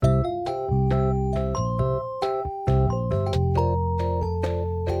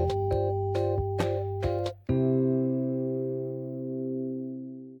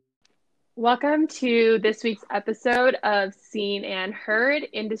Welcome to this week's episode of Seen and Heard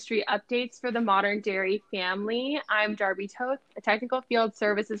Industry Updates for the Modern Dairy Family. I'm Darby Toth, a technical field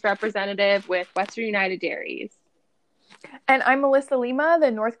services representative with Western United Dairies. And I'm Melissa Lima,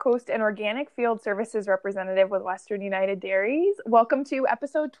 the North Coast and Organic Field Services representative with Western United Dairies. Welcome to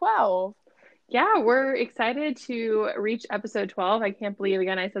episode 12. Yeah, we're excited to reach episode 12. I can't believe,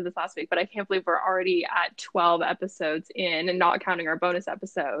 again, I said this last week, but I can't believe we're already at 12 episodes in and not counting our bonus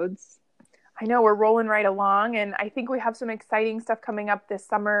episodes. I know we're rolling right along, and I think we have some exciting stuff coming up this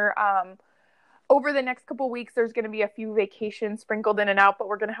summer. Over the next couple weeks, there's going to be a few vacations sprinkled in and out, but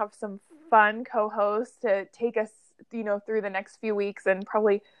we're going to have some fun co-hosts to take us, through the next few weeks and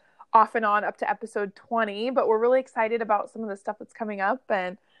probably off and on up to episode 20. But we're really excited about some of the stuff that's coming up,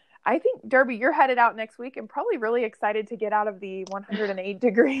 and I think, Darby, you're headed out next week and probably really excited to get out of the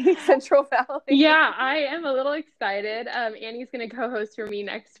 108-degree Central Valley. Yeah, I am a little excited. Annie's going to co-host for me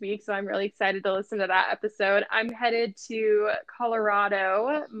next week, so I'm really excited to listen to that episode. I'm headed to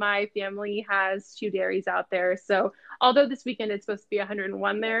Colorado. My family has 2 dairies out there, so although this weekend it's supposed to be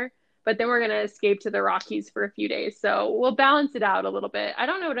 101 there, but then we're going to escape to the Rockies for a few days, so we'll balance it out a little bit. I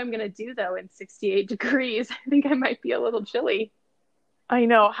don't know what I'm going to do, though, in 68 degrees. I think I might be a little chilly. I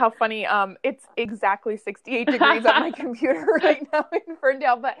know, how funny. It's exactly 68 degrees on my computer right now in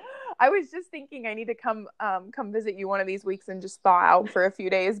Ferndale, but I was just thinking I need to come visit you one of these weeks and just thaw out for a few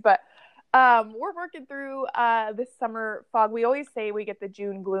days. But we're working through this summer fog. We always say we get the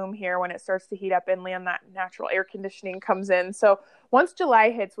June gloom here when it starts to heat up inland, that natural air conditioning comes in. So once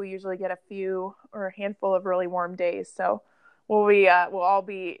July hits, we usually get a few or a handful of really warm days. So we'll all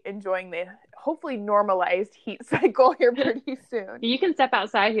be enjoying the hopefully normalized heat cycle here pretty soon. You can step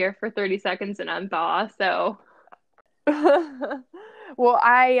outside here for 30 seconds and unthaw, so. Well,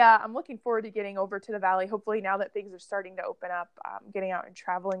 I'm looking forward to getting over to the valley. Hopefully now that things are starting to open up, getting out and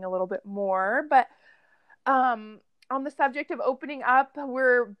traveling a little bit more. But on the subject of opening up,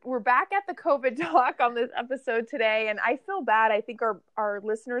 we're back at the COVID talk on this episode today, and I feel bad. I think our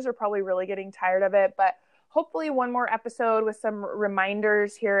listeners are probably really getting tired of it, but hopefully one more episode with some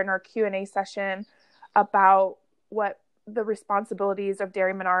reminders here in our Q&A session about what the responsibilities of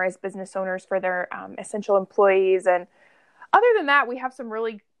dairymen are as business owners for their essential employees. And other than that, we have some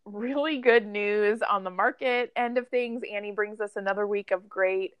really, really good news on the market end of things. Annie brings us another week of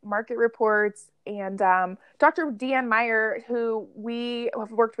great market reports. And Dr. Deanne Meyer, who we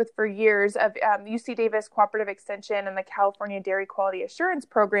have worked with for years of UC Davis Cooperative Extension and the California Dairy Quality Assurance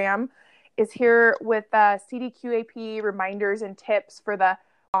Program, is here with CDQAP reminders and tips for the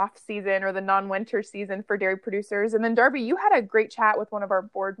off season or the non-winter season for dairy producers. And then Darby, you had a great chat with one of our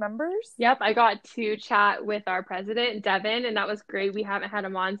board members. Yep, I got to chat with our president, Devin, and that was great. We haven't had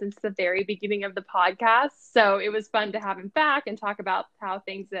him on since the very beginning of the podcast, so it was fun to have him back and talk about how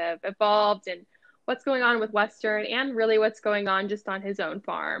things have evolved and what's going on with Western and really what's going on just on his own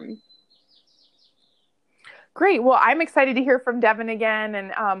farm. Great. Well, I'm excited to hear from Devin again,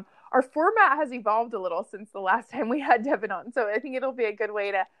 and our format has evolved a little since the last time we had Devin on. So I think it'll be a good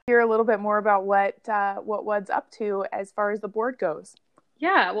way to hear a little bit more about what WUD's up to as far as the board goes.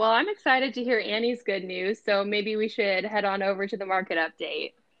 Yeah, well, I'm excited to hear Annie's good news. So maybe we should head on over to the market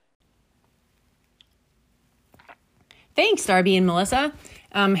update. Thanks, Darby and Melissa.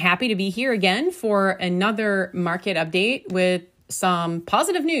 I'm happy to be here again for another market update with some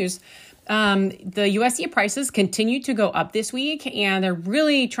positive news. The USDA prices continue to go up this week, and they're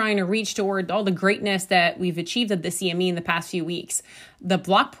really trying to reach toward all the greatness that we've achieved at the CME in the past few weeks. The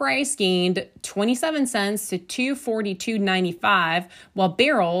block price gained 27 cents to $242.95, while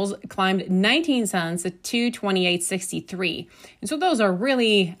barrels climbed 19 cents to $228.63. And so those are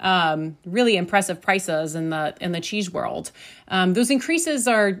really, really impressive prices in the cheese world. Those increases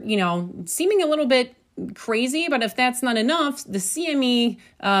are, seeming a little bit crazy, but if that's not enough, the CME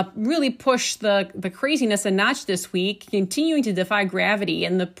really pushed the craziness a notch this week, continuing to defy gravity.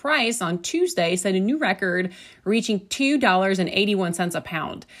 And the price on Tuesday set a new record, reaching $2.81 a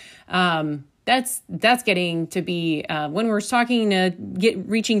pound. That's getting to be when we're talking to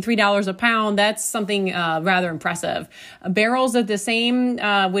reaching $3 a pound. That's something rather impressive. Barrels at the same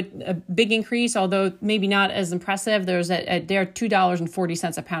with a big increase, although maybe not as impressive. They're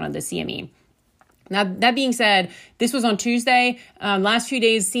 $2.40 a pound on the CME. Now, that being said, this was on Tuesday. Last few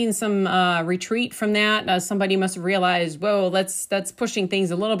days, seen some retreat from that. Somebody must have realized, whoa, that's pushing things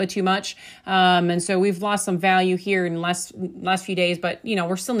a little bit too much. And so we've lost some value here in the last few days. But,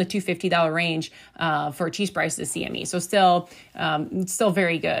 we're still in the $250 range for cheese prices CME. So still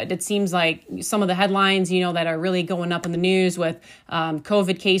very good. It seems like some of the headlines, that are really going up in the news with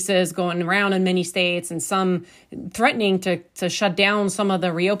COVID cases going around in many states and some threatening to shut down some of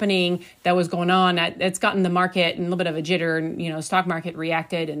the reopening that was going on. It's gotten the market in a little bit of a jitter, and stock market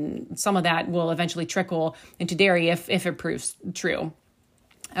reacted, and some of that will eventually trickle into dairy if it proves true.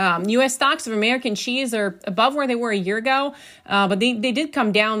 U.S. stocks of American cheese are above where they were a year ago, but they did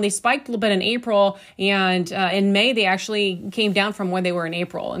come down. They spiked a little bit in April, and in May they actually came down from where they were in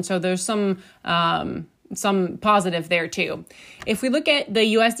April, and so there's some positive there too. If we look at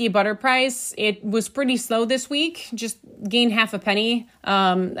the USDA butter price, it was pretty slow this week, just gained half a penny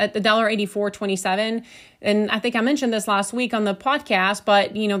at the $1.8427. And I think I mentioned this last week on the podcast,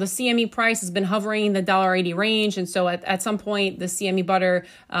 but the CME price has been hovering in the $1.80 range. And so at some point, the CME butter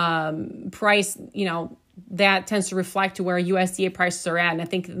price, that tends to reflect to where USDA prices are at. And I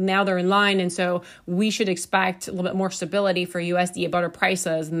think now they're in line. And so we should expect a little bit more stability for USDA butter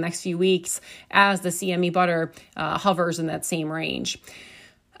prices in the next few weeks as the CME butter hovers in that same range.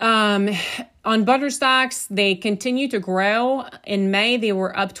 On butter stocks, they continue to grow. In May, they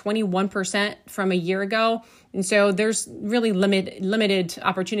were up 21% from a year ago. And so there's really limited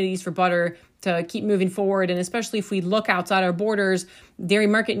opportunities for butter to keep moving forward. And especially if we look outside our borders, Dairy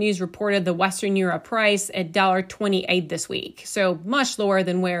Market News reported the Western Europe price at $1.28 this week. So much lower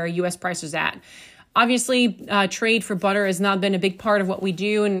than where U.S. price is at. Obviously, trade for butter has not been a big part of what we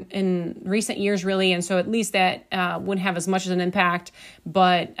do in recent years, really. And so at least that wouldn't have as much of an impact,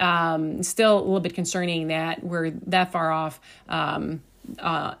 but still a little bit concerning that we're that far off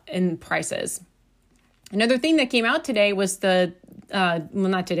in prices. Another thing that came out today was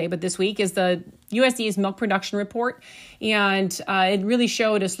not today, but this week, is the USDA's milk production report. And it really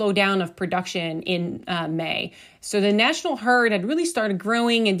showed a slowdown of production in May. So the national herd had really started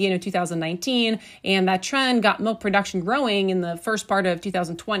growing in the end of 2019, and that trend got milk production growing in the first part of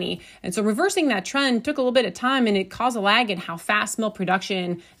 2020. And so reversing that trend took a little bit of time, and it caused a lag in how fast milk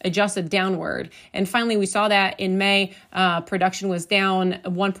production adjusted downward. And finally, we saw that in May, production was down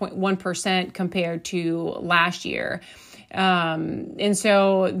 1.1% compared to last year. And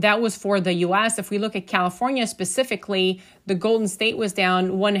so that was for the U.S. If we look at California specifically, the Golden State was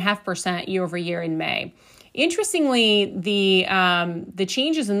down 1.5% year over year in May. Interestingly, the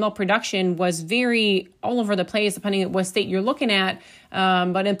changes in milk production was very all over the place, depending on what state you're looking at.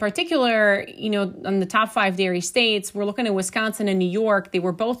 But in particular, on the top 5 dairy states, we're looking at Wisconsin and New York. They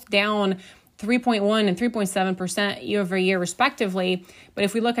were both down 3.1 and 3.7% year over year, respectively. But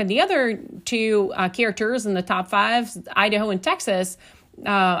if we look at the other two characters in the top 5, Idaho and Texas,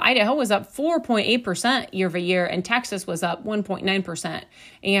 Idaho was up 4.8% year over year, and Texas was up 1.9%.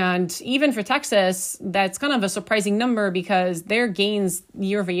 And even for Texas, that's kind of a surprising number because their gains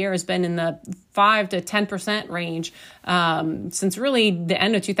year over year has been in the 5 to 10% range since really the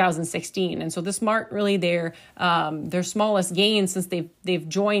end of 2016. And so this marked really their smallest gain since they've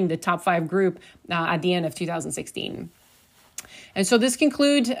joined the top 5 group at the end of 2016. And so this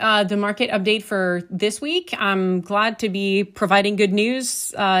concludes the market update for this week. I'm glad to be providing good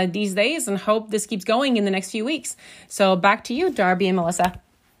news these days and hope this keeps going in the next few weeks. So back to you, Darby and Melissa.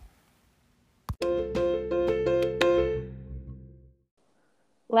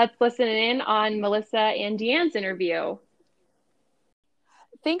 Let's listen in on Melissa and Deanne's interview.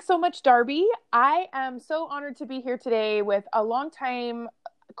 Thanks so much, Darby. I am so honored to be here today with a longtime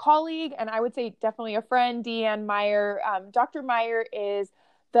colleague, and I would say definitely a friend, Deanne Meyer. Dr. Meyer is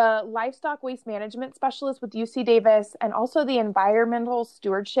the livestock waste management specialist with UC Davis and also the environmental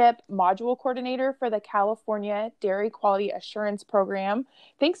stewardship module coordinator for the California Dairy Quality Assurance Program.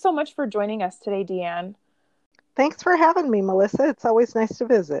 Thanks so much for joining us today, Deanne. Thanks for having me, Melissa. It's always nice to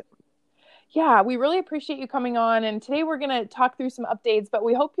visit. Yeah, we really appreciate you coming on. And today we're going to talk through some updates, but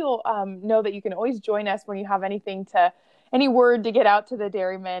we hope you'll know that you can always join us when you have any word to get out to the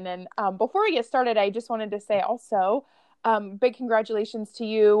dairymen. And before we get started, I just wanted to say also, big congratulations to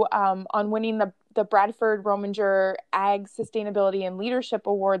you on winning the Bradford Rominger Ag Sustainability and Leadership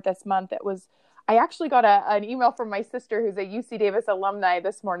Award this month. I actually got an email from my sister who's a UC Davis alumni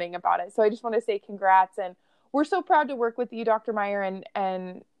this morning about it. So I just want to say congrats. And we're so proud to work with you, Dr. Meyer,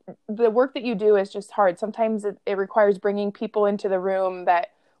 and the work that you do is just hard. Sometimes it requires bringing people into the room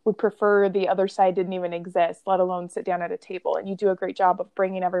that would prefer the other side didn't even exist, let alone sit down at a table. And you do a great job of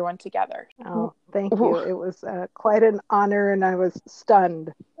bringing everyone together. Oh, thank you. It was quite an honor, and I was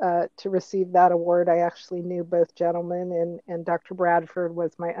stunned to receive that award. I actually knew both gentlemen, and Dr. Bradford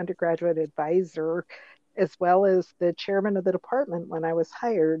was my undergraduate advisor, as well as the chairman of the department when I was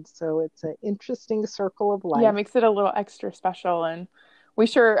hired. So it's an interesting circle of life. Yeah, it makes it a little extra special, and we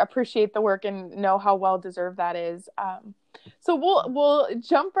sure appreciate the work and know how well deserved that is. So we'll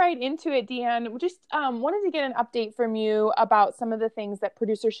jump right into it, Deanne. We just wanted to get an update from you about some of the things that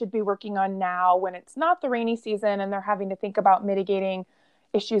producers should be working on now when it's not the rainy season and they're having to think about mitigating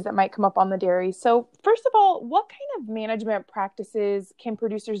issues that might come up on the dairy. So first of all, what kind of management practices can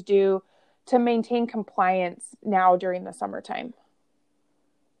producers do to maintain compliance now during the summertime?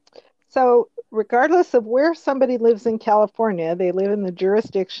 So regardless of where somebody lives in California, they live in the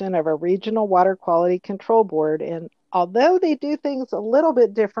jurisdiction of a regional water quality control board. And although they do things a little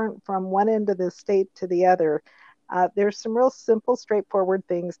bit different from one end of the state to the other, there's some real simple, straightforward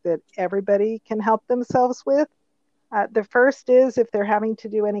things that everybody can help themselves with. The first is if they're having to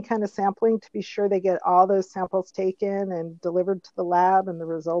do any kind of sampling, to be sure they get all those samples taken and delivered to the lab and the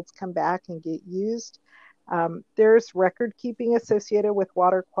results come back and get used. There's record keeping associated with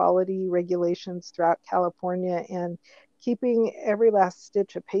water quality regulations throughout California, and keeping every last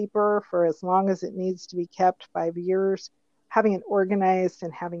stitch of paper for as long as it needs to be kept, 5 years. Having it organized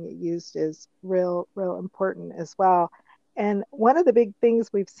and having it used is real important as well. And one of the big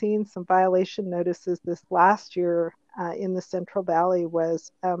things we've seen some violation notices this last year in the Central Valley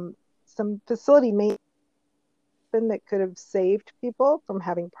was some facility maintenance that could have saved people from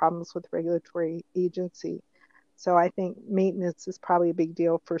having problems with regulatory agency. So I think maintenance is probably a big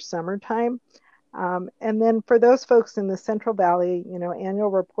deal for summertime. And then for those folks in the Central Valley,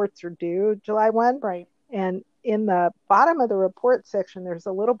 annual reports are due July 1. Right. And in the bottom of the report section, there's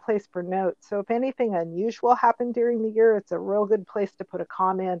a little place for notes. So if anything unusual happened during the year, it's a real good place to put a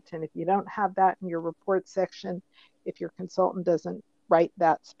comment. And if you don't have that in your report section, if your consultant doesn't write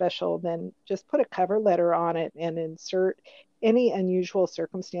that special, then just put a cover letter on it and insert any unusual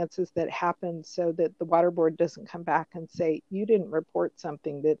circumstances that happen so that the water board doesn't come back and say, you didn't report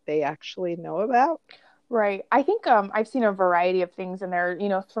something that they actually know about. Right. I think I've seen a variety of things in there,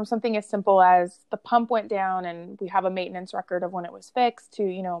 from something as simple as the pump went down and we have a maintenance record of when it was fixed to,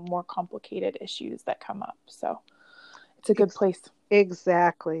 more complicated issues that come up. So it's a good place.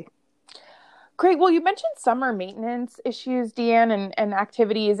 Exactly. Great. Well, you mentioned summer maintenance issues, Deanne, and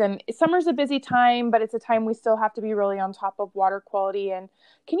activities. And summer's a busy time, but it's a time we still have to be really on top of water quality. And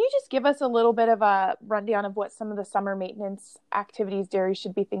can you just give us a little bit of a rundown of what some of the summer maintenance activities dairy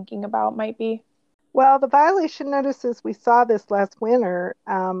should be thinking about might be? Well, the violation notices we saw this last winter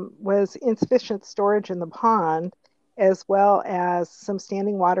was insufficient storage in the pond, as well as some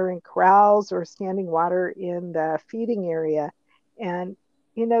standing water in corrals or standing water in the feeding area. And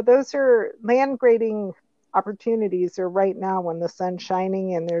those are land grading opportunities are right now when the sun's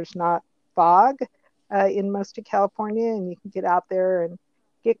shining and there's not fog in most of California, and you can get out there and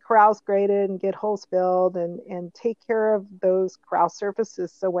get corrals graded and get holes filled and take care of those corral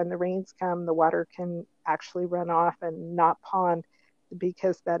surfaces so when the rains come, the water can actually run off and not pond,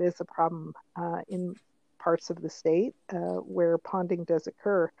 because that is a problem in parts of the state where ponding does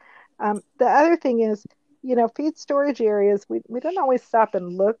occur. The other thing is, feed storage areas, we don't always stop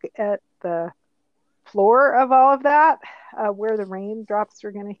and look at the floor of all of that, where the raindrops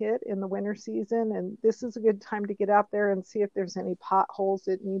are going to hit in the winter season. And this is a good time to get out there and see if there's any potholes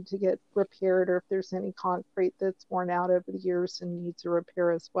that need to get repaired, or if there's any concrete that's worn out over the years and needs a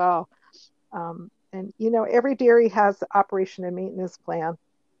repair as well. And every dairy has operation and maintenance plan,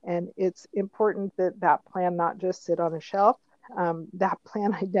 and it's important that that plan not just sit on a shelf. That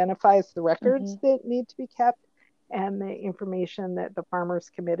plan identifies the records that need to be kept and the information that the farmer's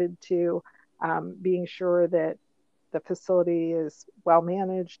committed to, being sure that the facility is well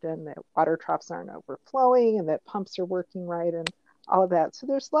managed and that water troughs aren't overflowing and that pumps are working right and all of that. So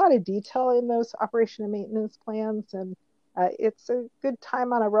there's a lot of detail in those operation and maintenance plans, and it's a good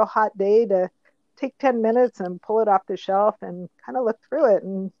time on a real hot day to take 10 minutes and pull it off the shelf and kind of look through it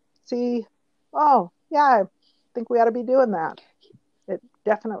and see, oh, yeah, I think we ought to be doing that. It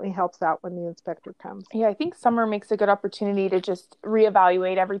definitely helps out when the inspector comes. Yeah, I think summer makes a good opportunity to just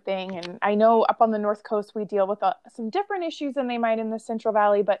reevaluate everything. And I know up on the North Coast, we deal with some different issues than they might in the Central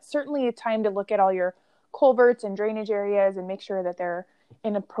Valley, but certainly a time to look at all your culverts and drainage areas and make sure that they're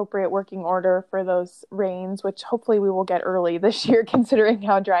in appropriate working order for those rains, which hopefully we will get early this year, considering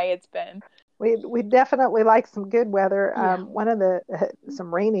how dry it's been. We definitely like some good weather. Yeah.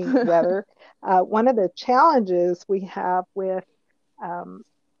 Some rainy weather. One of the challenges we have with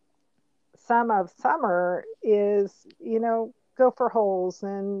some of summer is, gopher holes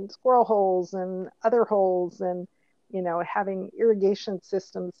and squirrel holes and other holes, and having irrigation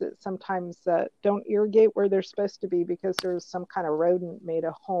systems that sometimes don't irrigate where they're supposed to be because there's some kind of rodent made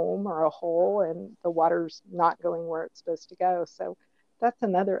a home or a hole and the water's not going where it's supposed to go. So that's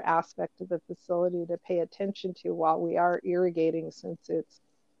another aspect of the facility to pay attention to while we are irrigating, since it's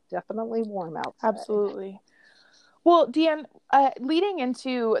definitely warm outside. Absolutely. Well, Deanne, leading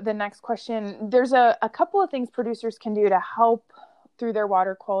into the next question, there's a couple of things producers can do to help through their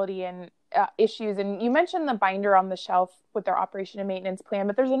water quality and issues. And you mentioned the binder on the shelf with their operation and maintenance plan,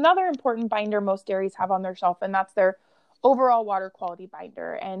 but there's another important binder most dairies have on their shelf, and that's their overall water quality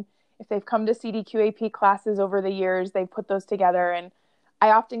binder. And if they've come to CDQAP classes over the years, they've put those together. And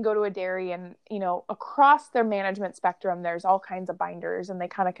I often go to a dairy and, across their management spectrum, there's all kinds of binders and they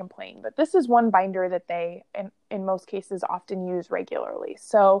kind of complain. But this is one binder that they, in most cases, often use regularly.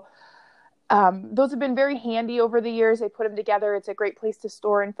 So those have been very handy over the years. They put them together. It's a great place to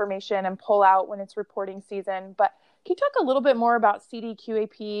store information and pull out when it's reporting season. But can you talk a little bit more about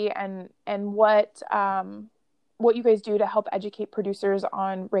CDQAP and what you guys do to help educate producers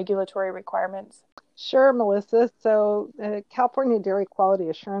on regulatory requirements? Sure, Melissa. So the California Dairy Quality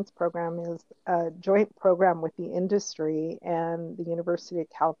Assurance Program is a joint program with the industry and the University of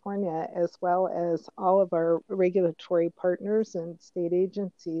California, as well as all of our regulatory partners and state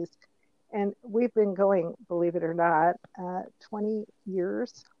agencies. And we've been going, believe it or not, 21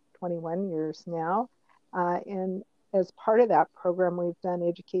 years now. And as part of that program, we've done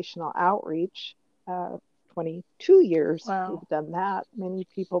educational outreach 22 years. Wow. We've done that. Many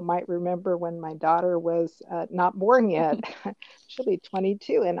people might remember when my daughter was not born yet. She'll be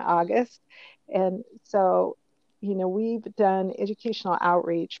 22 in August. And so, we've done educational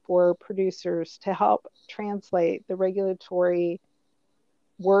outreach for producers to help translate the regulatory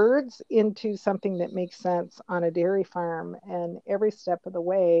words into something that makes sense on a dairy farm. And every step of the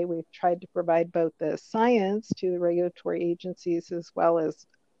way, we've tried to provide both the science to the regulatory agencies as well as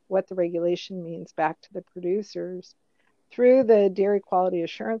what the regulation means back to the producers. Through the Dairy Quality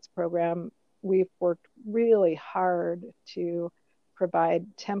Assurance Program, we've worked really hard to provide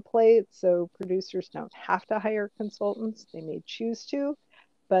templates so producers don't have to hire consultants. They may choose to,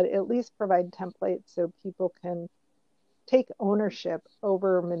 but at least provide templates so people can take ownership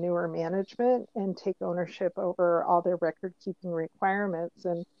over manure management and take ownership over all their record keeping requirements.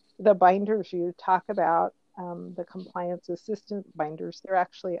 And the binders you talk about, the compliance assistant binders, they're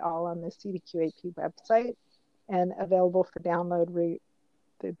actually all on the CDQAP website and available for download.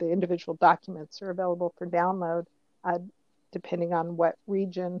 The individual documents are available for download depending on what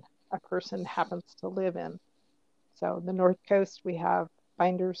region a person happens to live in. So the North Coast, we have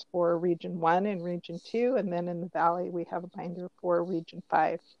binders for Region 1 and Region 2, and then in the Valley, we have a binder for Region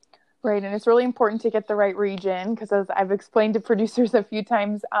 5. Right, and it's really important to get the right region because, as I've explained to producers a few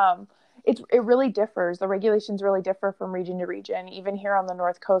times, it really differs. The regulations really differ from region to region. Even here on the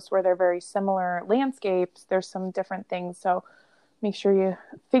North Coast, where they're very similar landscapes, there's some different things. So make sure you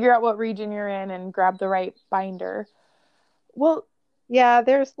figure out what region you're in and grab the right binder. Well, yeah,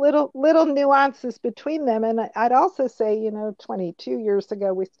 there's little nuances between them. And I'd also say, 22 years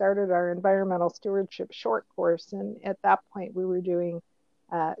ago, we started our environmental stewardship short course. And at that point, we were doing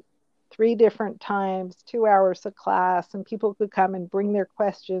 3 different times, 2 hours of class, and people could come and bring their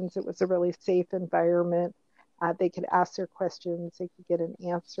questions. It was a really safe environment. They could ask their questions, they could get an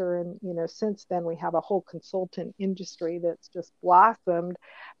answer. And, since then we have a whole consultant industry that's just blossomed.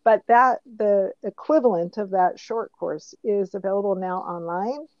 But the equivalent of that short course is available now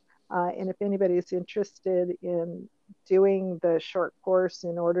online. And if anybody's interested in doing the short course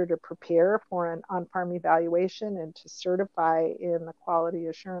in order to prepare for an on-farm evaluation and to certify in the Quality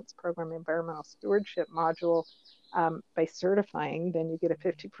Assurance Program Environmental Stewardship module, by certifying, then you get a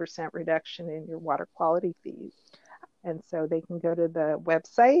 50% reduction in your water quality fees. And so they can go to the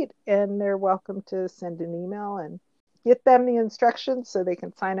website and they're welcome to send an email and get them the instructions so they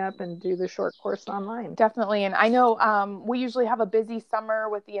can sign up and do the short course online. Definitely. And I know we usually have a busy summer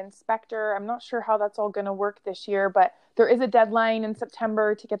with the inspector. I'm not sure how that's all going to work this year, but there is a deadline in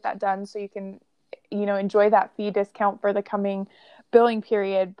September to get that done so you can, enjoy that fee discount for the coming billing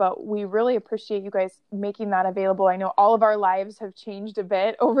period. But we really appreciate you guys making that available. I know all of our lives have changed a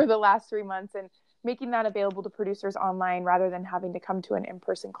bit over the last 3 months, and making that available to producers online rather than having to come to an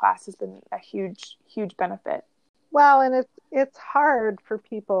in-person class has been a huge, huge benefit. Well, and it's hard for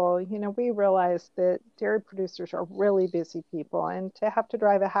people. We realize that dairy producers are really busy people, and to have to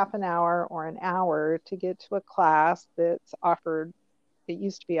drive a half an hour or an hour to get to a class that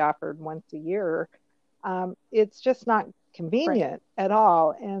used to be offered once a year, it's just not convenient at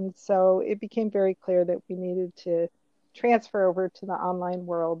all. And so it became very clear that we needed to transfer over to the online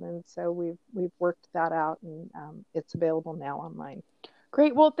world. And so we've worked that out, and it's available now online.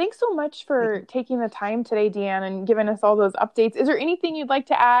 Great. Well, thanks so much for taking the time today, Deanne, and giving us all those updates. Is there anything you'd like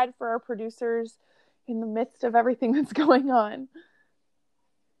to add for our producers in the midst of everything that's going on?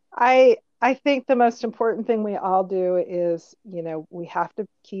 I think the most important thing we all do is, we have to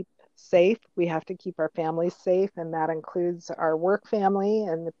keep safe. We have to keep our families safe, and that includes our work family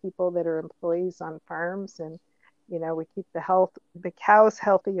and the people that are employees on farms. And, we keep the cows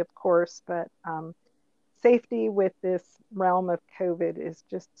healthy, of course, but safety with this realm of COVID is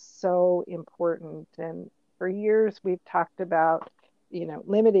just so important. And for years, we've talked about,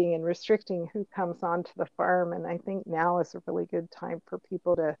 limiting and restricting who comes onto the farm. And I think now is a really good time for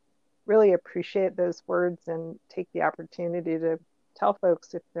people to really appreciate those words and take the opportunity to tell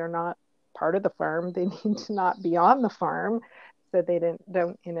folks if they're not part of the farm, they need to not be on the farm so they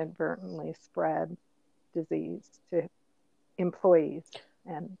don't inadvertently spread disease to employees.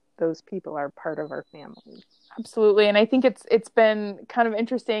 And those people are part of our families. Absolutely. And I think it's been kind of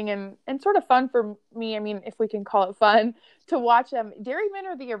interesting and sort of fun for me. I mean, if we can call it fun, to watch them. Dairymen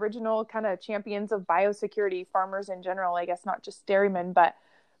are the original kind of champions of biosecurity, farmers in general, I guess, not just dairymen, but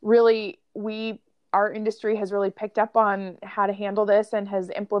really our industry has really picked up on how to handle this and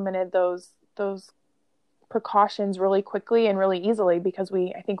has implemented those precautions really quickly and really easily, because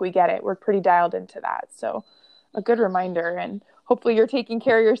I think we get it. We're pretty dialed into that. So a good reminder, and hopefully you're taking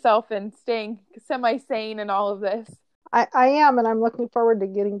care of yourself and staying semi-sane in all of this. I am, and I'm looking forward to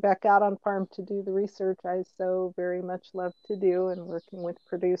getting back out on farm to do the research I so very much love to do, and working with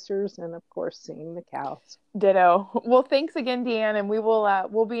producers, and of course seeing the cows. Ditto. Well, thanks again, Deanne, and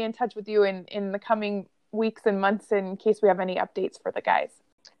we'll be in touch with you in the coming weeks and months in case we have any updates for the guys.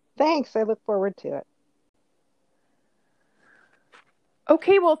 Thanks. I look forward to it.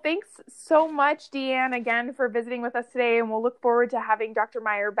 Okay, well, thanks so much, Deanne, again, for visiting with us today, and we'll look forward to having Dr.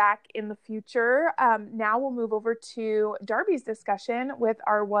 Meyer back in the future. Now we'll move over to Darby's discussion with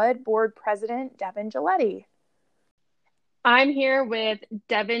our WUD board president, Devin Giletti. I'm here with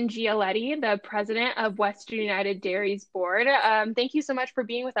Devin Giletti, the president of Western United Dairies Board. Thank you so much for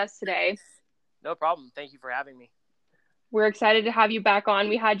being with us today. No problem. Thank you for having me. We're excited to have you back on.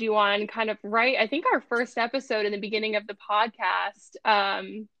 We had you on kind of I think our first episode in the beginning of the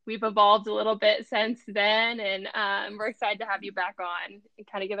podcast. We've evolved a little bit since then, and we're excited to have you back on and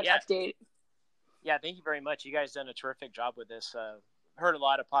kind of give an update. Yeah, thank you very much. You guys done a terrific job with this. Heard a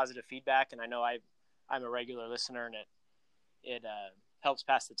lot of positive feedback, and I know I'm a regular listener, and it helps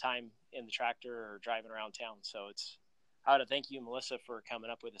pass the time in the tractor or driving around town. So I want to thank you, Melissa, for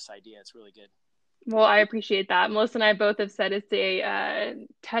coming up with this idea. It's really good. Well, I appreciate that. Melissa and I both have said it's a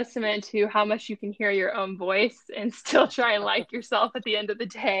testament to how much you can hear your own voice and still try and like yourself at the end of the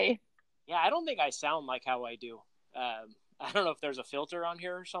day. Yeah, I don't think I sound like how I do. I don't know if there's a filter on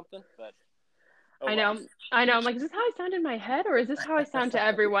here or something, but I know. I'm like, is this how I sound in my head, or is this how I sound to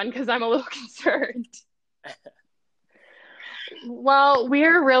everyone? Because I'm a little concerned. Well,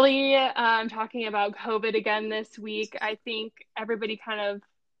 we're really talking about COVID again this week. I think everybody kind of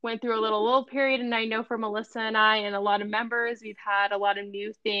went through a little lull period, and I know for Melissa and I and a lot of members, we've had a lot of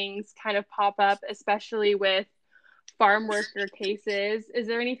new things kind of pop up, especially with farm worker cases. Is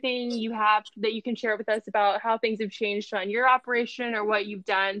there anything you have that you can share with us about how things have changed on your operation or what you've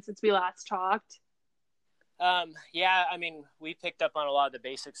done since we last talked? Yeah, I mean, we picked up on a lot of the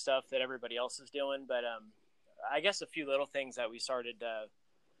basic stuff that everybody else is doing, but I guess a few little things that we started to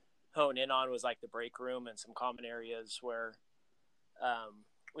hone in on was like the break room and some common areas where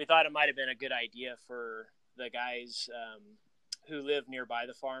we thought it might have been a good idea for the guys who live nearby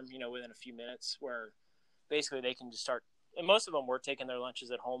the farm, within a few minutes, where basically they can just start, and most of them were taking their lunches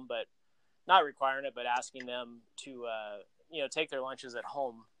at home, but not requiring it, but asking them to, take their lunches at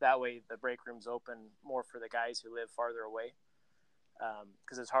home. That way the break room's open more for the guys who live farther away.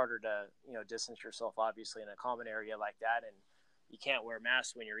 Because it's harder to, distance yourself, obviously, in a common area like that, and you can't wear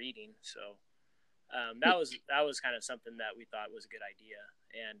masks when you're eating. So that was kind of something that we thought was a good idea.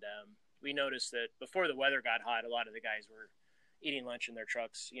 And we noticed that before the weather got hot, a lot of the guys were eating lunch in their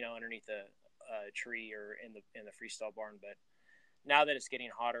trucks, underneath a tree or in the freestyle barn. But now that it's getting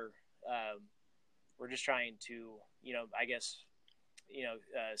hotter, we're just trying to,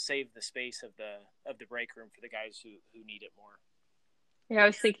 save the space of the break room for the guys who need it more. Yeah, I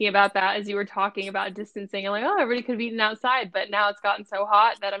was thinking about that as you were talking about distancing. I'm like, oh, everybody could have eaten outside, but now it's gotten so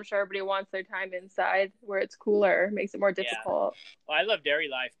hot that I'm sure everybody wants their time inside where it's cooler. It makes it more difficult. Yeah. Well, I love dairy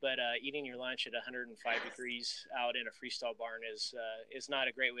life, but eating your lunch at 105 degrees out in a freestyle barn is not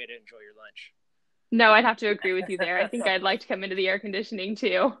a great way to enjoy your lunch. No, I'd have to agree with you there. I think I'd like to come into the air conditioning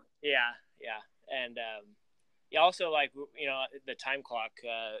too. Yeah, yeah, and yeah, also like the time clock.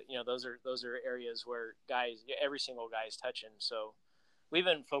 Those are areas where guys, every single guy is touching. So we've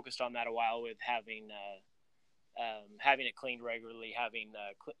been focused on that a while with having it cleaned regularly, having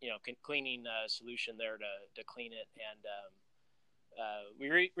cleaning solution there to clean it, and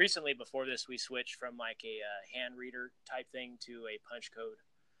we recently before this we switched from like a hand reader type thing to a punch code,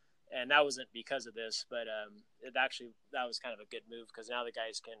 and that wasn't because of this, but that was kind of a good move because now the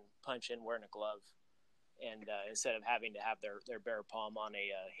guys can punch in wearing a glove, and instead of having to have their bare palm on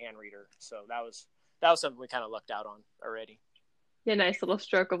a hand reader. So that was something we kind of lucked out on already. Yeah, nice little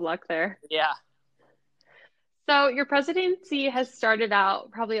stroke of luck there. Yeah. So your presidency has started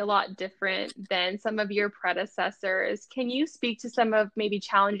out probably a lot different than some of your predecessors. Can you speak to some of maybe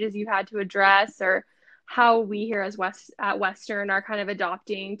challenges you had to address, or how we here at Western are kind of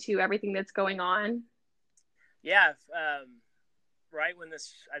adopting to everything that's going on? Yeah. Right when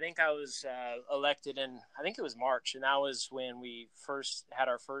I think I was elected I think it was March, and that was when we first had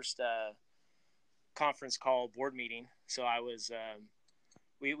our first conference call board meeting. So I was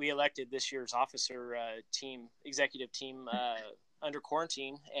we elected this year's officer executive team under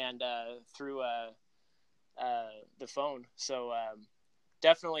quarantine and through the phone. So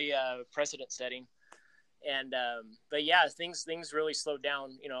definitely precedent setting. And but yeah, things really slowed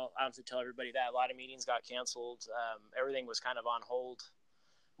down. I have to tell everybody that a lot of meetings got canceled. Everything was kind of on hold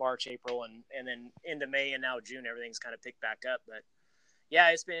March, April, and then into May and now June, everything's kind of picked back up. But yeah,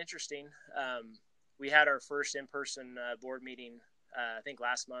 it's been interesting. We had our first in-person board meeting I think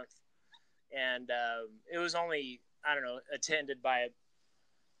last month, and it was only, I don't know, attended by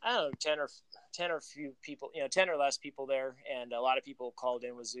 10 or few people, 10 or less people there, and a lot of people called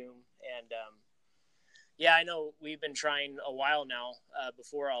in with Zoom. And yeah, I know we've been trying a while now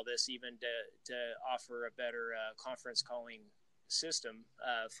before all this even to offer a better conference calling system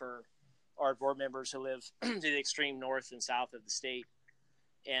for our board members who live to the extreme north and south of the state.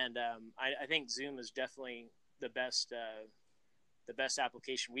 And I think Zoom is definitely the best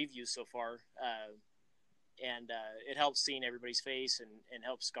application we've used so far. And it helps seeing everybody's face and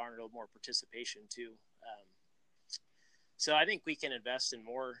helps garner a little more participation too. So I think we can invest in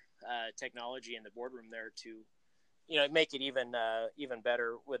more technology in the boardroom there to, make it even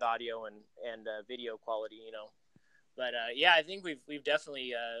better with audio and video quality. But yeah, I think we've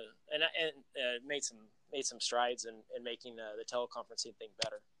definitely made some strides in making the teleconferencing thing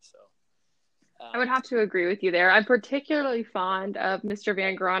better. So. I would have to agree with you there. I'm particularly fond of Mr.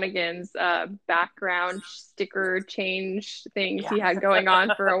 Van Groningen's background sticker change things he had going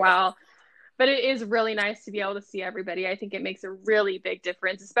on for a while. But it is really nice to be able to see everybody. I think it makes a really big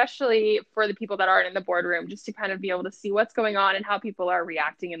difference, especially for the people that aren't in the boardroom, just to kind of be able to see what's going on and how people are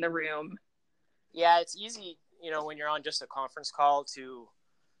reacting in the room. Yeah, it's easy, when you're on just a conference call to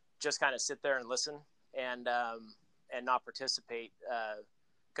just kind of sit there and listen and not participate.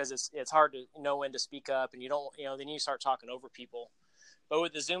 Because it's hard to know when to speak up, and you don't, then you start talking over people. But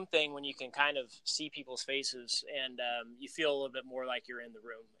with the Zoom thing, when you can kind of see people's faces and you feel a little bit more like you're in the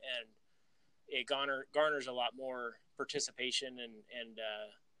room, and it garners a lot more participation and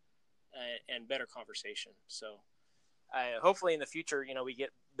better conversation. So hopefully in the future, we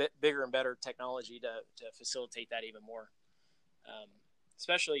get bigger and better technology to facilitate that even more.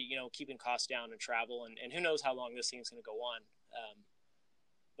 Especially, keeping costs down and travel, and who knows how long this thing's going to go on.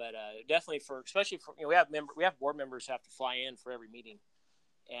 But definitely especially for we have board members who have to fly in for every meeting,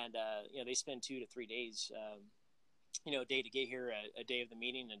 and they spend 2 to 3 days, a day to get here, a day of the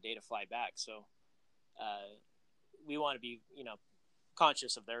meeting, and a day to fly back. So we want to be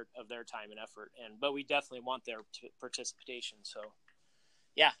conscious of their time and effort, but we definitely want their participation. So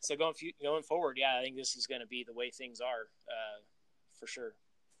yeah, so going forward, yeah, I think this is going to be the way things are for sure.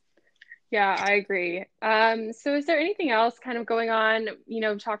 Yeah, I agree. So is there anything else kind of going on?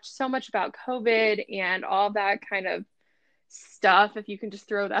 Talked so much about COVID and all that kind of stuff. If you can just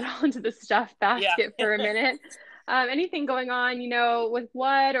throw that all into the stuff basket for a minute. Anything going on, with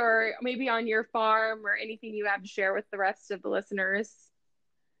what, or maybe on your farm, or anything you have to share with the rest of the listeners?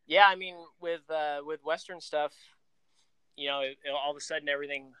 Yeah, I mean, with Western stuff, all of a sudden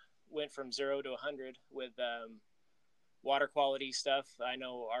everything went from 0 to 100 with water quality stuff. I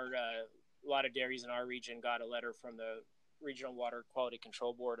know a lot of dairies in our region got a letter from the Regional Water Quality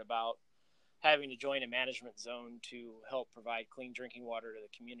Control Board about having to join a management zone to help provide clean drinking water to the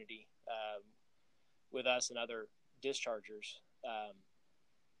community with us and other dischargers.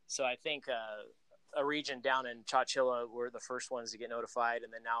 So I think a region down in Chowchilla were the first ones to get notified,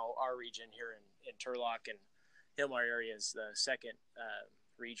 and then now our region here in Turlock and Hillmar area is the second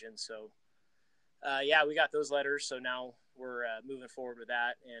region. So yeah, we got those letters. So now we're moving forward with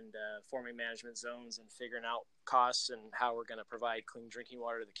that and forming management zones and figuring out costs and how we're going to provide clean drinking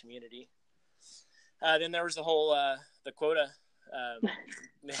water to the community. Then there was the whole the quota,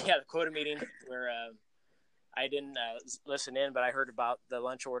 the quota meeting where I didn't listen in, but I heard about the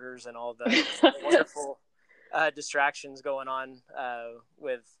lunch orders and all the wonderful distractions going on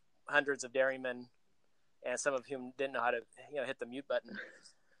with hundreds of dairymen, and some of whom didn't know how to hit the mute button.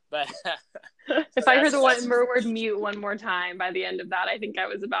 But if I heard the word mute one more time by the end of that, I think I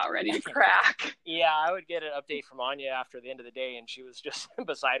was about ready to crack. Yeah, I would get an update from Anya after the end of the day, and she was just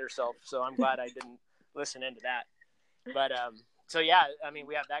beside herself. So I'm glad I didn't listen into that. But so yeah, I mean,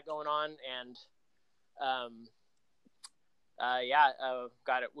 we have that going on, and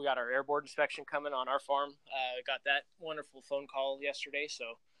we got our airborne inspection coming on our farm. Got that wonderful phone call yesterday,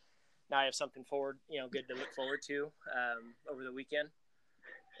 so now I have something good to look forward to over the weekend.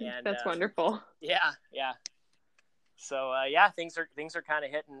 And that's wonderful. Yeah. So things are kind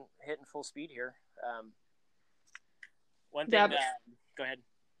of hitting full speed here. One thing. Go ahead.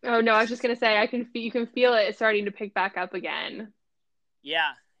 Oh no, I was just gonna say you can feel it starting to pick back up again.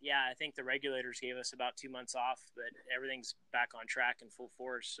 Yeah. I think the regulators gave us about 2 months off, but everything's back on track in full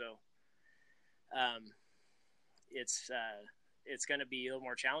force. So, it's going to be a little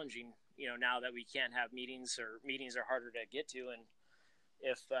more challenging, now that we can't have meetings, or meetings are harder to get to. And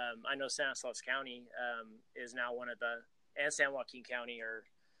if I know Stanislaus County is now and San Joaquin County are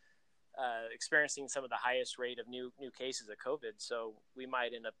experiencing some of the highest rate of new cases of COVID. So we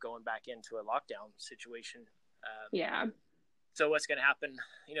might end up going back into a lockdown situation. Yeah. So what's going to happen,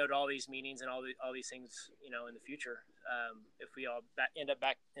 to all these meetings and all these things, in the future, if we all end up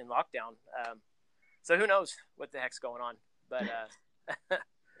back in lockdown. So who knows what the heck's going on, but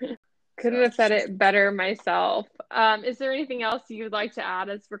couldn't have said it better myself. Is there anything else you'd like to add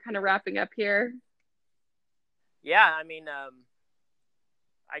as we're kind of wrapping up here? Yeah, I mean,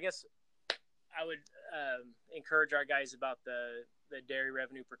 I guess I would encourage our guys about the Dairy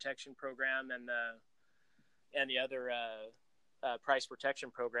Revenue Protection Program and the other price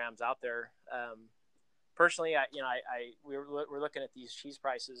protection programs out there. Personally, we're looking at these cheese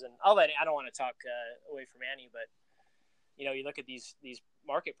prices, and I don't want to talk away from Annie, but you look at these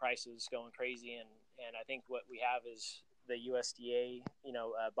market prices going crazy, and I think what we have is the USDA,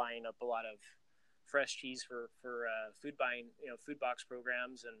 buying up a lot of fresh cheese for food buying, food box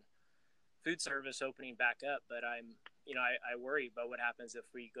programs and food service opening back up. But I worry about what happens if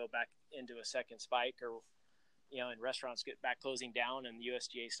we go back into a second spike, or and restaurants get back closing down, and the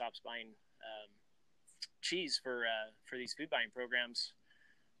USDA stops buying cheese for these food buying programs.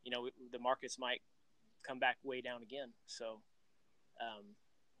 The markets might come back way down again. So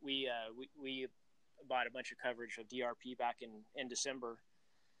we bought a bunch of coverage of DRP back in December.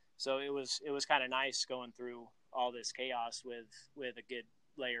 So it was kind of nice going through all this chaos with a good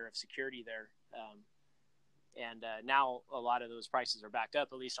layer of security there. And now a lot of those prices are back up,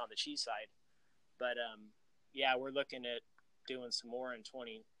 at least on the cheese side. But we're looking at doing some more in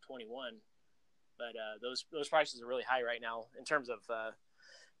 2021. But those prices are really high right now in terms of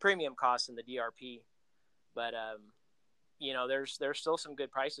premium costs in the DRP. But there's still some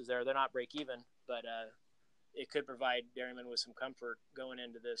good prices there. They're not break even, but it could provide dairymen with some comfort going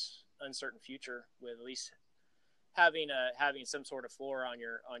into this uncertain future, with at least having some sort of floor on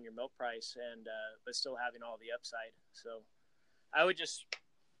your milk price, and but still having all the upside. So I would just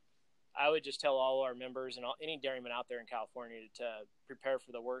tell all our members and any dairymen out there in California to prepare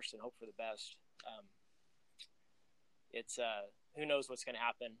for the worst and hope for the best. It's who knows what's going to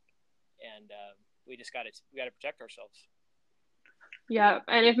happen, and we got to protect ourselves. Yeah,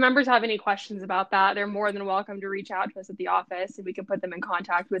 and if members have any questions about that, they're more than welcome to reach out to us at the office, and we can put them in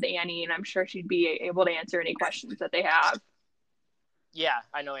contact with Annie, and I'm sure she'd be able to answer any questions that they have. Yeah,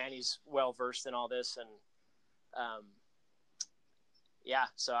 I know Annie's well versed in all this, and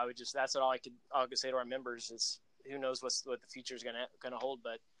so I would that's all I could say to our members is who knows what the future is gonna hold,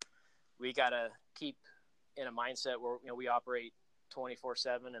 but we gotta keep in a mindset where we operate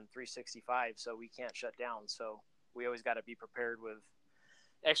 24/7 and 365, so we can't shut down. So we always got to be prepared with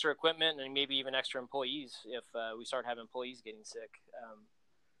extra equipment and maybe even extra employees if we start having employees getting sick.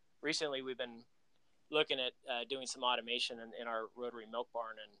 Recently, we've been looking at doing some automation in our rotary milk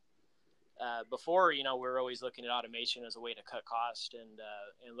barn, and before, we were always looking at automation as a way to cut cost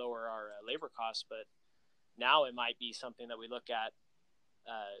and lower our labor costs, but now it might be something that we look at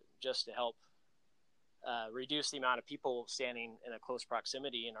just to help reduce the amount of people standing in a close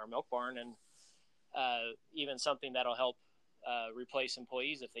proximity in our milk barn, and even something that'll help replace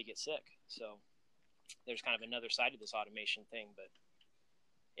employees if they get sick. So there's kind of another side of this automation thing, but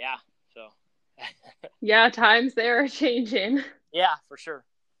so Yeah, times they are changing. Yeah, for sure.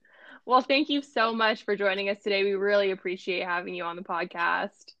 Well, thank you so much for joining us today. We really appreciate having you on the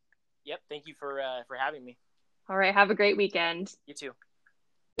podcast. Yep. Thank you for having me. All right, have a great weekend. You too.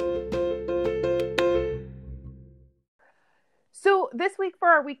 So this week for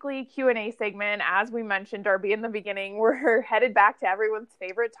our weekly Q&A segment, as we mentioned, Darby, in the beginning, we're headed back to everyone's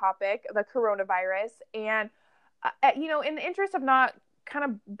favorite topic, the coronavirus. And, in the interest of not kind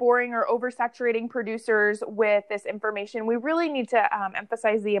of boring or oversaturating producers with this information, we really need to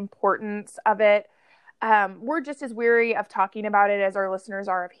emphasize the importance of it. We're just as weary of talking about it as our listeners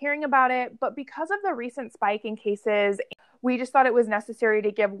are of hearing about it. But because of the recent spike in cases, we just thought it was necessary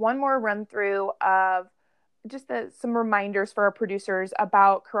to give one more run through of just some reminders for our producers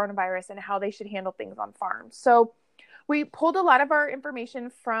about coronavirus and how they should handle things on farms. So we pulled a lot of our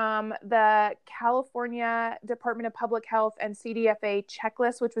information from the California Department of Public Health and CDFA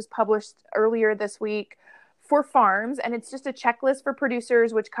checklist, which was published earlier this week for farms. And it's just a checklist for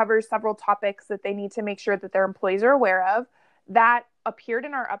producers, which covers several topics that they need to make sure that their employees are aware of. That appeared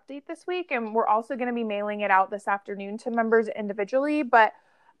in our update this week, and we're also going to be mailing it out this afternoon to members individually. But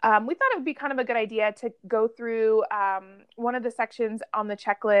we thought it would be kind of a good idea to go through one of the sections on the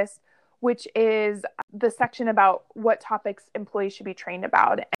checklist, which is the section about what topics employees should be trained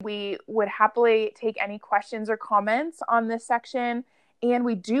about. And we would happily take any questions or comments on this section. And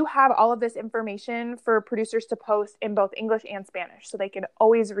we do have all of this information for producers to post in both English and Spanish, so they can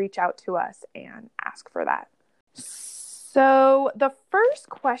always reach out to us and ask for that. So the first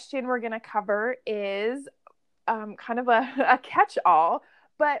question we're going to cover is kind of a catch-all.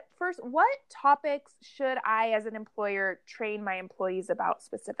 But first, what topics should I, as an employer, train my employees about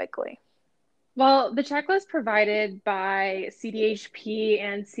specifically? Well, the checklist provided by CDHP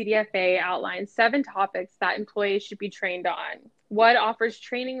and CDFA outlines 7 topics that employees should be trained on. WUD offers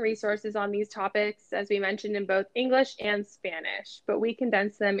training resources on these topics, as we mentioned, in both English and Spanish, but we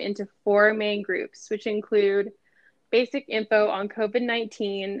condense them into 4 main groups, which include basic info on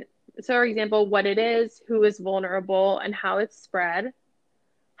COVID-19. So, for example, what it is, who is vulnerable, and how it's spread.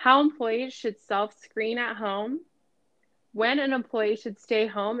 How employees should self-screen at home, when an employee should stay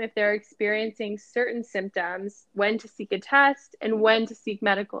home if they're experiencing certain symptoms, when to seek a test, and when to seek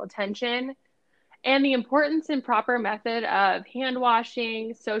medical attention, and the importance and proper method of hand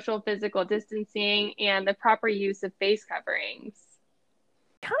washing, social physical distancing, and the proper use of face coverings.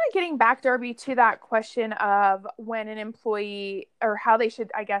 Kind of getting back, Darby, to that question of when an employee or how they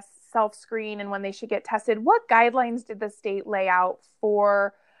should, I guess, self-screen and when they should get tested, what guidelines did the state lay out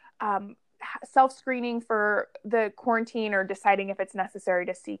for self-screening for the quarantine or deciding if it's necessary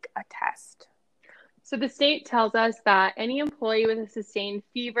to seek a test? So the state tells us that any employee with a sustained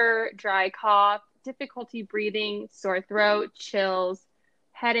fever, dry cough, difficulty breathing, sore throat, chills,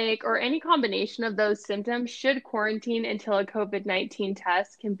 headache, or any combination of those symptoms should quarantine until a COVID-19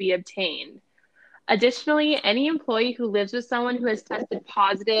 test can be obtained. Additionally, any employee who lives with someone who has tested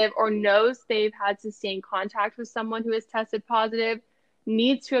positive or knows they've had sustained contact with someone who has tested positive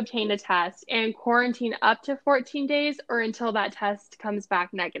needs to obtain a test and quarantine up to 14 days or until that test comes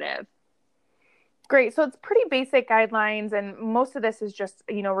back negative. Great. So it's pretty basic guidelines, and most of this is just,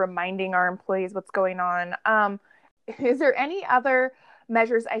 reminding our employees what's going on. Is there any other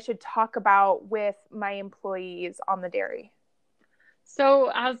measures I should talk about with my employees on the dairy?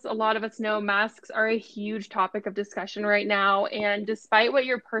 So, as a lot of us know, masks are a huge topic of discussion right now. And despite what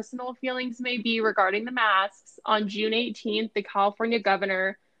your personal feelings may be regarding the masks, on June 18th, the California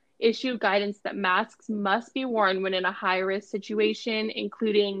governor issued guidance that masks must be worn when in a high-risk situation,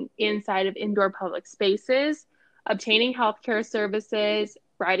 including inside of indoor public spaces, obtaining healthcare services,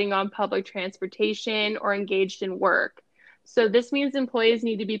 riding on public transportation, or engaged in work. So this means employees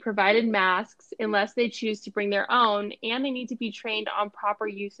need to be provided masks unless they choose to bring their own, and they need to be trained on proper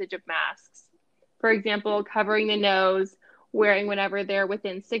usage of masks. For example, covering the nose, wearing whenever they're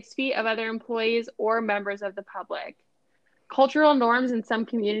within 6 feet of other employees or members of the public. Cultural norms in some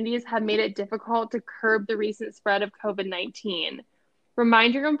communities have made it difficult to curb the recent spread of COVID-19.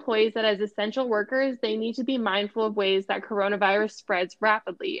 Remind your employees that as essential workers, they need to be mindful of ways that coronavirus spreads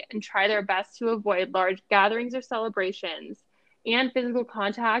rapidly and try their best to avoid large gatherings or celebrations and physical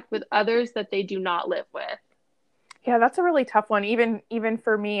contact with others that they do not live with. Yeah, that's a really tough one. Even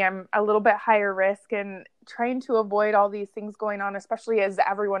for me, I'm a little bit higher risk, and trying to avoid all these things going on, especially as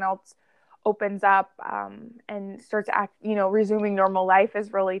everyone else opens up and starts resuming normal life,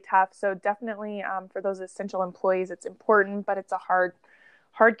 is really tough. So definitely for those essential employees, it's important, but it's a hard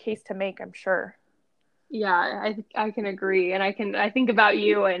case to make, I'm sure. Yeah, I can agree. And I think about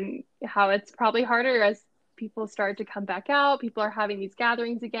you and how it's probably harder as people start to come back out. People are having these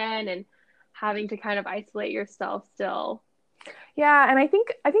gatherings again, and having to kind of isolate yourself still. Yeah, and I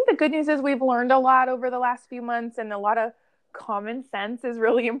think the good news is we've learned a lot over the last few months, and a lot of common sense is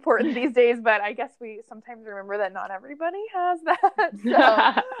really important these days, but I guess we sometimes remember that not everybody has that. So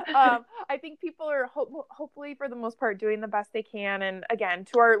I think people are hopefully for the most part doing the best they can. And again,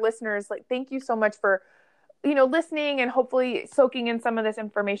 to our listeners, like, thank you so much for, listening and hopefully soaking in some of this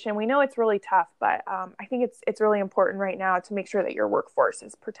information. We know it's really tough, but I think it's really important right now to make sure that your workforce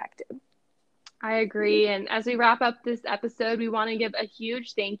is protected. I agree. And as we wrap up this episode, we want to give a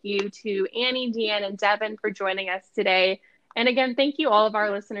huge thank you to Annie, Deanne, and Devin for joining us today. And again, thank you all of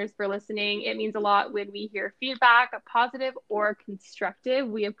our listeners for listening. It means a lot when we hear feedback, positive or constructive.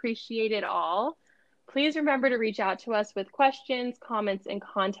 We appreciate it all. Please remember to reach out to us with questions, comments, and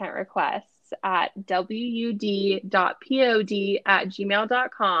content requests at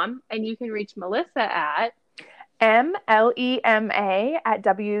wud.pod@gmail.com. And you can reach Melissa at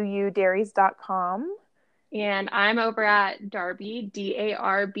MLEMA@wudairies.com. And I'm over at Darby,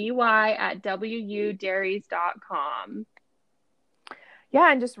 DARBY @wudairies.com. Yeah,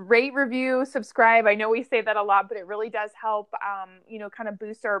 and just rate, review, subscribe. I know we say that a lot, but it really does help, kind of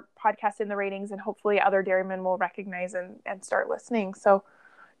boost our podcast in the ratings, and hopefully other dairymen will recognize and start listening. So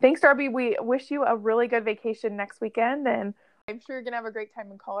thanks, Darby. We wish you a really good vacation next weekend, and I'm sure you're going to have a great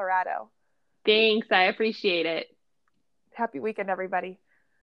time in Colorado. Thanks. I appreciate it. Happy weekend, everybody.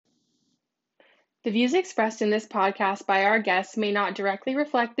 The views expressed in this podcast by our guests may not directly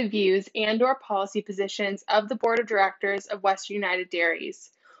reflect the views and/or policy positions of the Board of Directors of Western United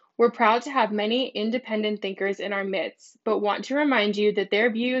Dairies. We're proud to have many independent thinkers in our midst, but want to remind you that their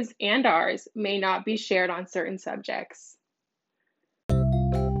views and ours may not be shared on certain subjects.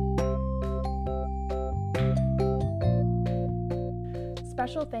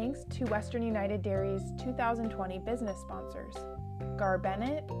 Special thanks to Western United Dairies 2020 business sponsors: Gar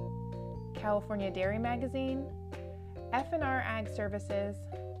Bennett, California Dairy Magazine, F&R Ag Services,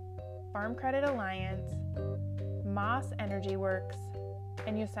 Farm Credit Alliance, Moss Energy Works,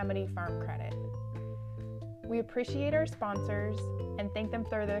 and Yosemite Farm Credit. We appreciate our sponsors and thank them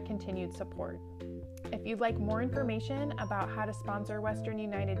for their continued support. If you'd like more information about how to sponsor Western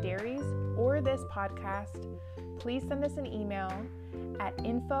United Dairies or this podcast, please send us an email at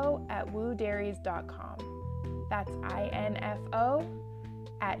info@wudairies.com. That's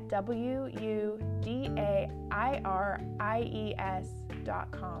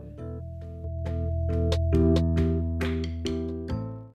info@wudairies.com.